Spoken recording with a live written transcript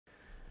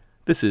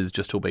This is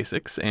Just Tool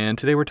Basics, and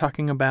today we're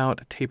talking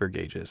about taper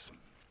gauges.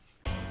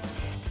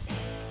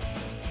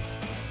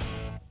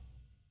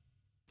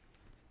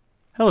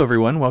 Hello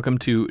everyone, welcome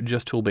to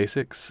Just Tool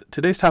Basics.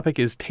 Today's topic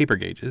is taper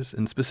gauges,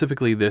 and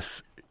specifically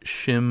this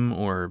shim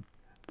or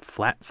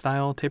flat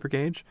style taper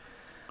gauge.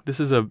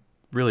 This is a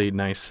really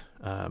nice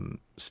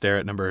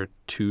Starrett number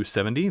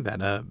 270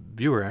 that a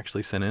viewer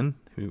actually sent in.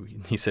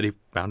 He said he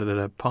found it at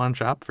a pawn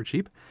shop for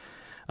cheap,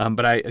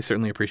 but I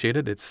certainly appreciate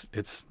it.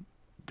 It's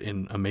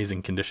in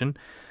amazing condition.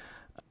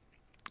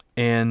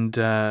 And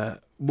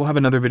we'll have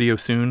another video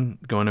soon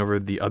going over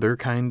the other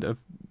kind of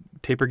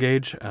taper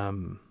gauge,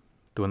 the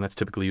one that's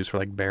typically used for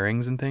like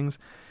bearings and things.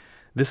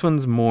 This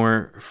one's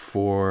more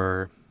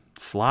for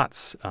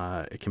slots.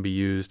 It can be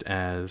used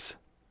as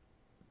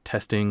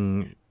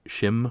testing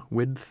shim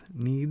width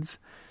needs.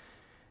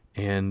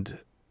 And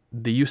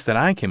the use that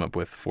I came up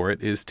with for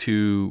it is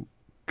to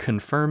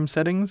confirm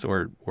settings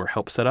or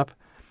help set up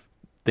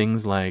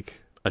things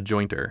like a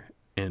jointer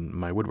in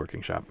my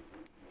woodworking shop.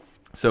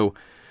 So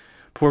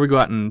before we go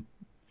out and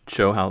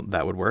show how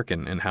that would work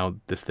and how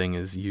this thing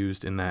is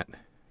used in that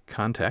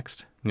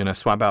context, I'm going to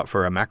swap out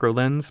for a macro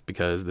lens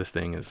because this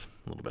thing is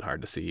a little bit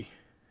hard to see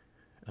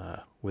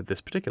with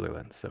this particular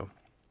lens. So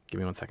give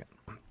me 1 second.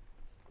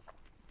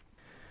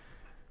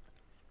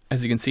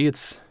 As you can see,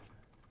 it's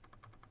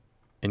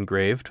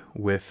engraved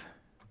with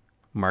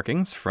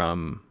markings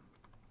from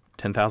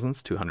 10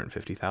 thousandths to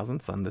 150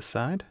 thousandths on this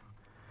side.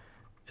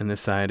 And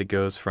this side, it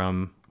goes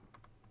from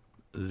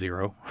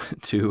 0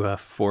 to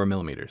 4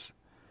 millimeters.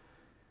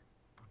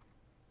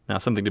 Now,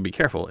 something to be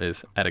careful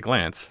is, at a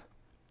glance,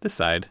 this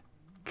side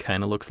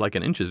kind of looks like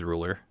an inches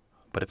ruler,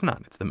 but it's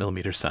not. It's the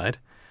millimeter side.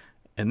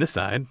 And this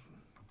side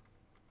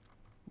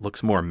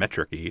looks more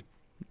metric-y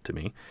to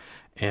me,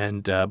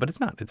 but it's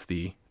not. It's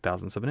the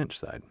thousandths of an inch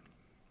side.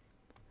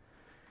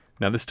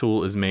 Now, this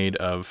tool is made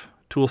of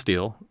tool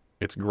steel.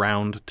 It's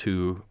ground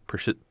to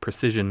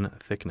precision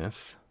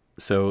thickness,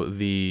 so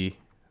the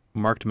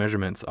marked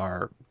measurements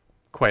are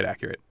quite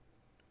accurate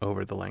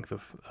over the length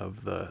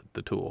of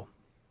the tool.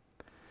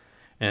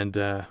 And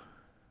I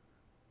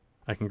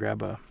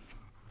can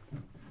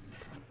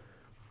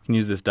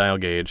use this dial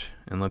gauge,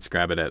 and let's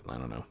grab it at,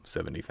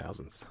 70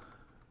 thousandths.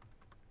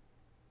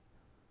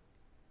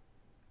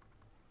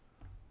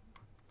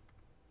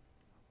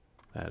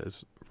 That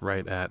is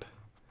right at,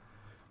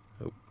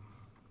 oh,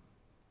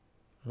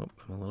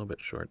 I'm a little bit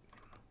short.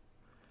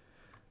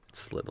 It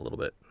slid a little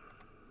bit.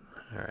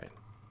 All right.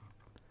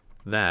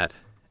 That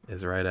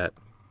is right at,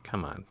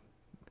 come on,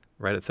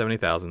 right at 70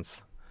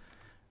 thousandths,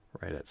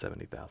 right at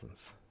 70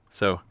 thousandths.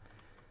 So,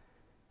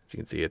 as you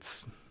can see,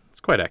 it's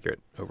quite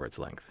accurate over its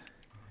length.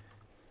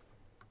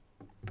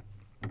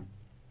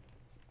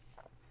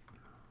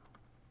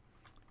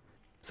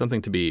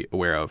 Something to be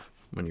aware of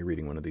when you're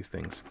reading one of these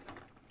things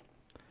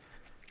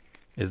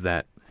is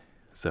that,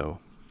 so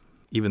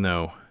even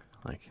though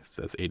like it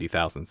says 80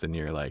 thousandths and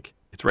you're like,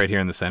 it's right here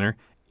in the center,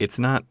 it's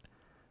not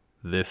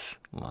this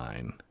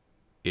line,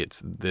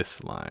 it's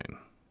this line.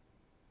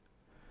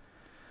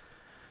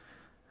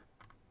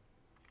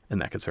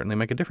 And that could certainly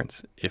make a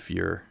difference if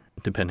you're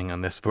depending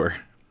on this for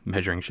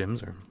measuring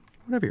shims or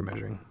whatever you're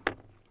measuring.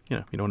 You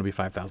don't want to be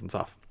 5 thousandths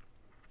off.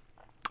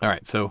 All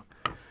right, so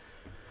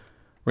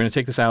we're going to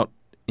take this out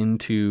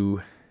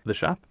into the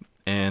shop,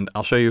 and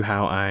I'll show you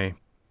how I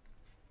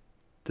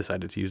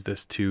decided to use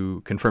this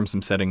to confirm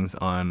some settings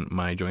on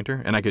my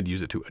jointer. And I could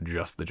use it to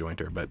adjust the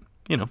jointer, but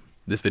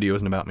this video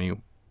isn't about me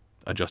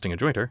adjusting a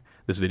jointer.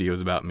 This video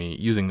is about me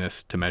using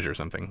this to measure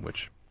something,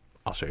 which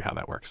I'll show you how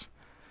that works.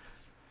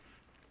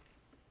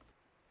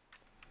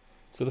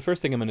 So the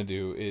first thing I'm going to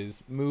do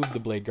is move the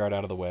blade guard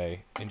out of the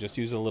way and just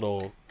use a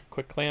little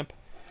quick clamp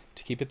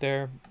to keep it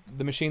there.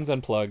 The machine's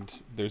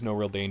unplugged. There's no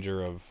real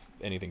danger of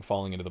anything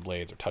falling into the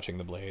blades or touching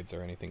the blades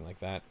or anything like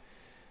that.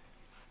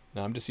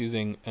 Now I'm just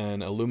using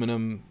an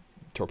aluminum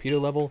torpedo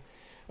level.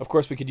 Of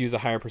course, we could use a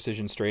higher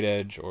precision straight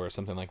edge or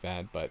something like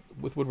that, but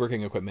with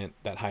woodworking equipment,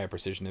 that higher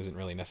precision isn't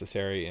really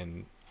necessary,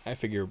 and I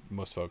figure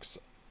most folks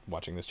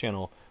watching this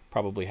channel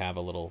probably have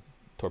a little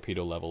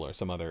torpedo level or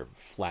some other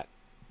flat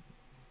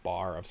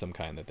bar of some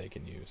kind that they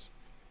can use.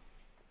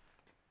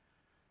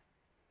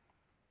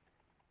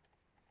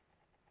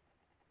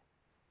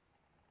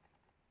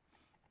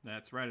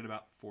 That's right at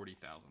about 40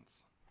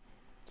 thousandths.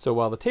 So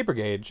while the taper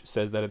gauge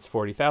says that it's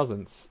 40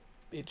 thousandths,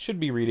 it should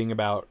be reading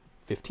about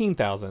 15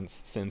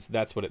 thousandths since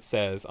that's what it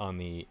says on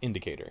the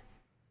indicator.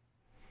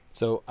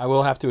 So I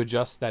will have to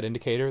adjust that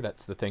indicator.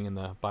 That's the thing in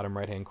the bottom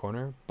right-hand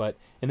corner. But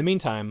in the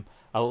meantime,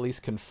 I'll at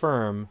least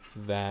confirm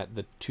that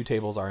the two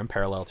tables are in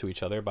parallel to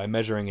each other by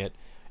measuring it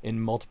in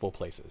multiple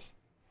places.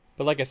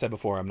 But like I said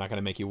before, I'm not going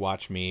to make you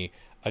watch me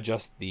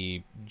adjust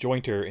the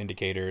jointer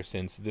indicator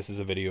since this is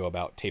a video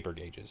about taper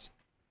gauges.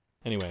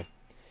 Anyway,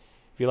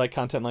 if you like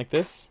content like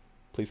this,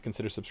 please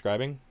consider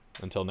subscribing.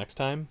 Until next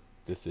time,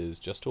 this is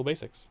Just Tool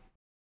Basics.